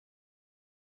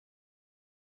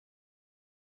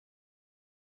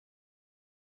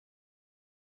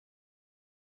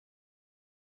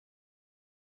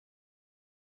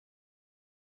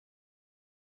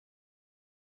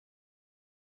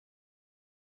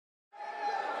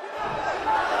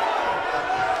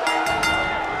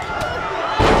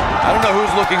I don't know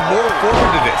who's looking more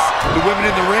forward to this, the women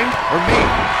in the ring or me.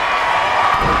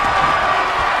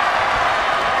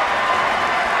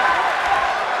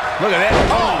 Look at that.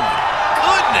 Oh,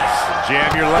 goodness. Jam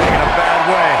your leg in a bad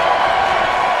way.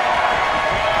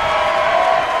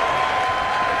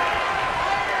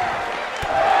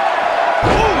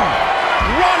 Boom!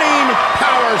 Running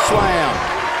power slam.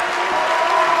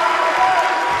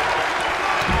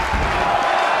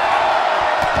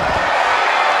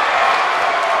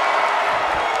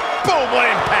 Boom, what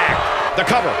impact. The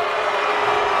cover.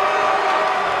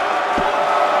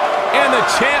 And the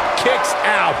champ kicks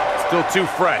out. Still too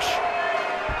fresh.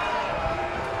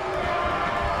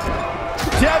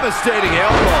 Devastating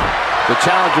elbow. The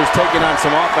challenger's taking on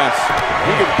some offense.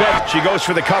 You can bet she goes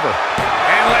for the cover.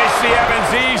 And Lacey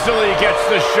Evans easily gets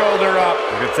the shoulder up.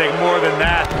 It could take more than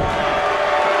that.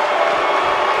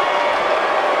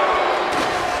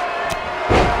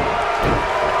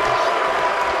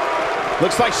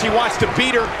 Looks like she wants to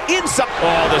beat her inside.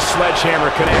 Oh, the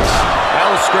sledgehammer connects.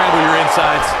 That'll scramble your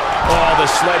insides. Oh, the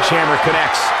sledgehammer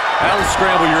connects. That'll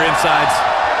scramble your insides.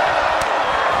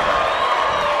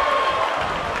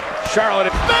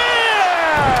 Charlotte.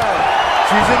 Bam!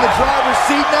 She's in the driver's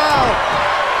seat now.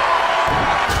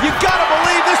 You gotta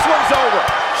believe this one's over.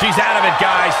 She's out of it,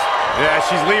 guys. Yeah,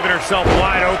 she's leaving herself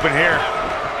wide open here.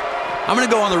 I'm going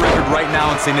to go on the record right now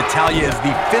and say Natalya is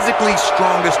the physically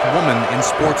strongest woman in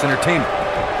sports entertainment.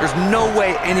 There's no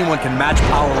way anyone can match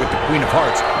power with the Queen of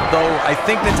Hearts, though I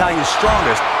think Natalya is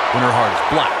strongest when her heart is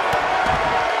black.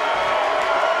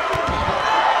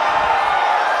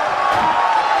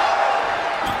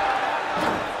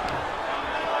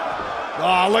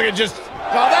 Oh, look at just...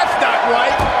 Oh, that's not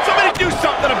right. Somebody do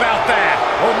something about that.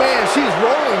 Oh, man, she's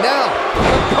rolling now.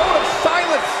 The code of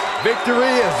silence.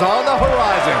 Victory is on the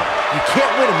horizon. You can't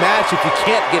win a match if you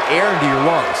can't get air into your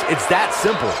lungs. It's that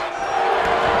simple.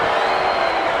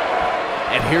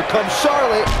 And here comes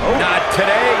Charlotte. Oh. Not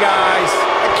today, guys.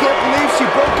 I can't believe she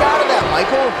broke out of that,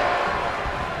 Michael.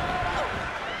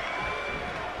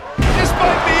 This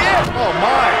might be it. Oh,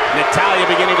 my. Natalya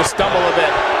beginning to stumble a bit.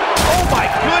 Oh, my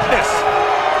goodness.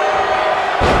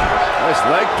 Nice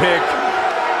leg pick.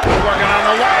 Working on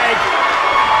the leg.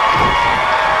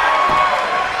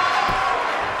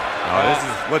 Oh,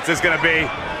 what's this gonna be?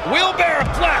 Wheelbarrow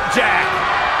flapjack.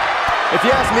 If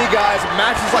you ask me, guys,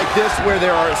 matches like this where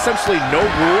there are essentially no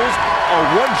rules are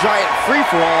one giant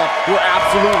free-for-all where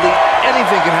absolutely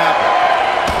anything can happen.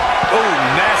 Oh,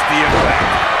 nasty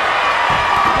impact.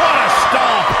 What a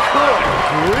stomp. Good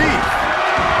grief.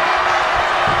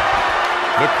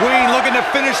 The Queen looking to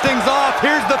finish things off.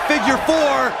 Here's the figure 4.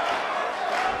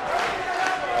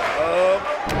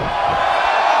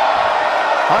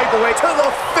 All the way to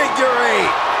the figure 8.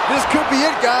 This could be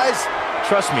it, guys.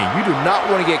 Trust me, you do not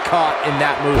want to get caught in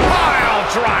that move. Pile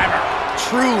driver.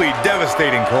 Truly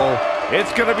devastating, Cole.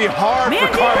 It's going to be hard Mandy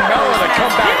for Carmella to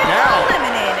come back now.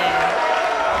 Eliminated.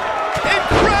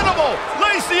 Incredible!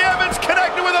 Lacey Evans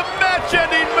connected with a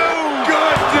match-ending move.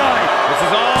 Good night. This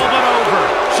is all but over.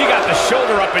 She got the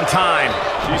shoulder up in time.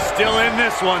 She's still in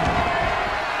this one.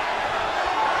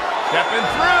 Stepping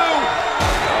through.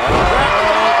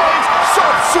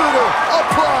 Sharpshooter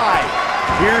applied.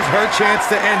 Here's her chance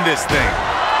to end this thing.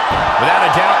 Without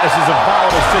a doubt, this is a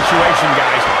volatile situation,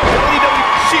 guys.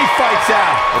 She fights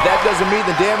out. But that doesn't mean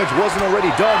the damage wasn't already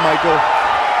done, Michael.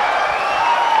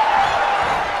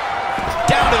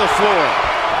 Down to the floor.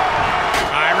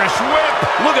 Irish whip.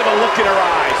 Look at the look in her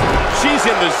eyes. She's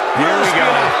in this. Here we go.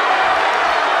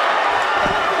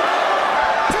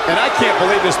 And I can't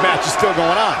believe this match is still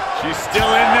going on. She's still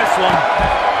in this one.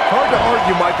 Hard to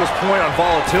argue Michael's point on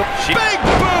volatility. Big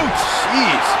boots.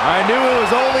 Jeez, I knew it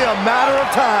was only a matter of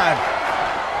time.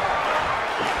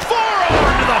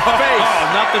 Forearm to the face.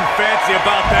 Oh, nothing fancy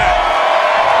about that.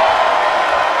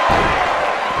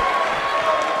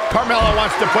 Carmella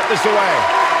wants to put this away.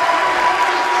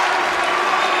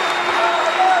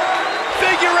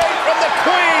 Figure 8 from the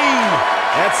Queen.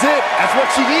 That's it. That's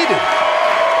what she needed.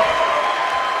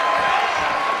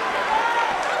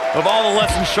 Of all the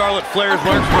lessons Charlotte Flair's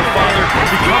learned from her father,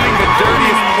 becoming the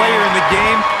dirtiest player in the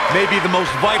game may be the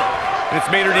most vital. And it's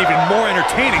made her an even more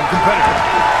entertaining competitor.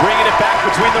 Bringing it back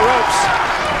between the ropes.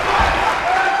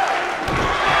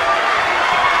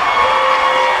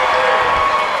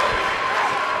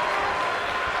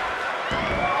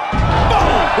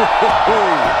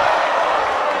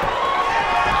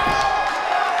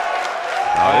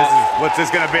 What's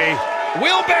this gonna be?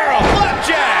 Wheelbarrow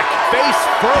flapjack! Face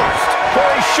first.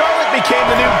 Corey, Charlotte became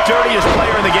the new dirtiest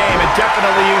player in the game and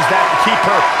definitely used that to keep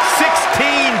her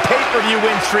 16 pay-per-view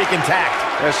win streak intact.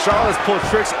 As Charlotte's pulled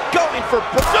tricks, Going for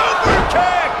super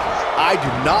kick! I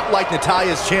do not like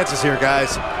Natalya's chances here,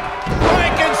 guys.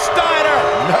 Frankensteiner!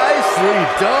 Nicely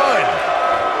done.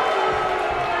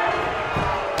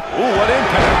 Ooh, what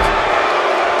impact.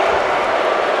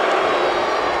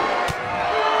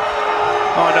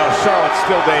 Oh, no, Charlotte's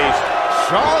still dazed.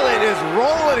 Charlotte is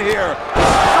rolling here.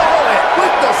 Charlotte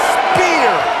with the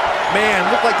spear. Man,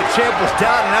 looked like the champ was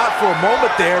down and out for a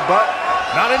moment there, but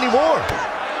not anymore.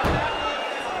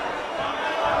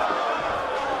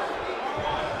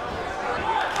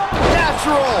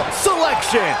 Natural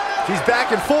selection. She's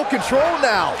back in full control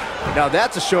now. Now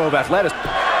that's a show of athleticism.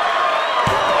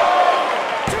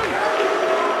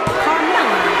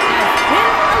 Carmella has been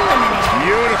eliminated.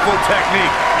 Beautiful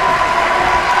technique.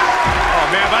 Oh,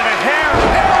 man, by the hair.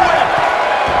 Whip.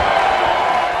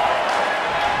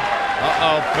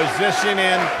 Uh-oh, position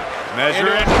in.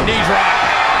 Measure it. Knee drop.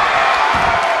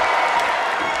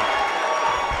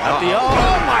 At the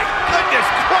oh, my goodness,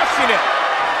 crushing it.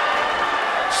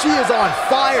 She is on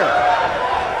fire.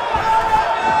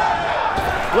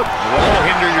 Look, won't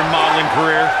hinder your modeling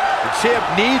career. The champ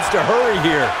needs to hurry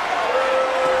here.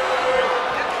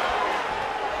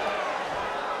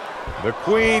 The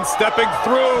Queen stepping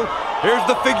through. Here's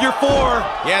the figure 4.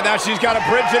 Yeah, now she's got a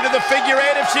bridge into the figure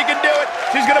 8 if she can do it.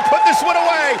 She's going to put this one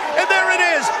away, and there it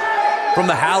is. From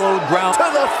the hallowed ground To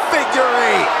the figure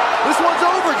 8. This one's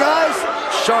over, guys.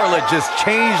 Charlotte just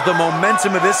changed the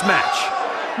momentum of this match.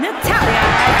 Natalya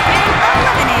has been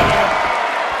eliminated.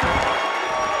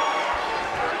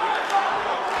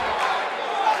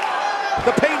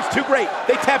 The pain's too great.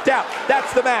 They tapped out.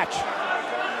 That's the match.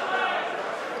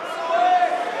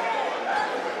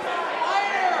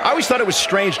 I always thought it was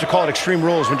strange to call it Extreme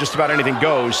Rules when just about anything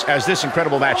goes, as this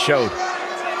incredible match showed.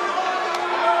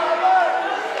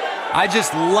 I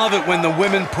just love it when the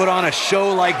women put on a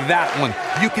show like that one.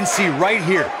 You can see right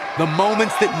here the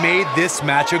moments that made this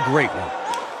match a great one.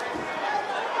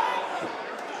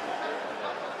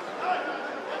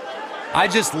 I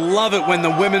just love it when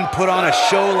the women put on a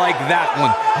show like that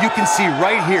one. You can see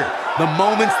right here the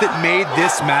moments that made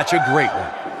this match a great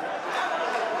one.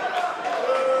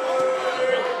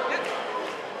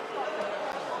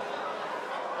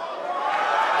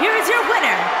 Here is your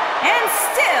winner, and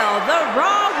still the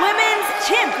Raw Women's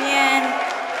Champion,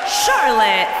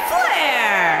 Charlotte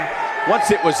Flair.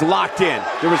 Once it was locked in,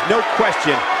 there was no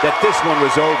question that this one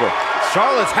was over.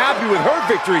 Charlotte's happy with her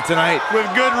victory tonight. With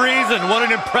good reason. What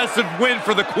an impressive win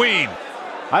for the Queen.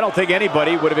 I don't think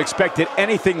anybody would have expected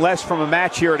anything less from a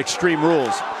match here at Extreme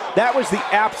Rules. That was the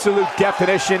absolute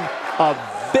definition of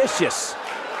vicious.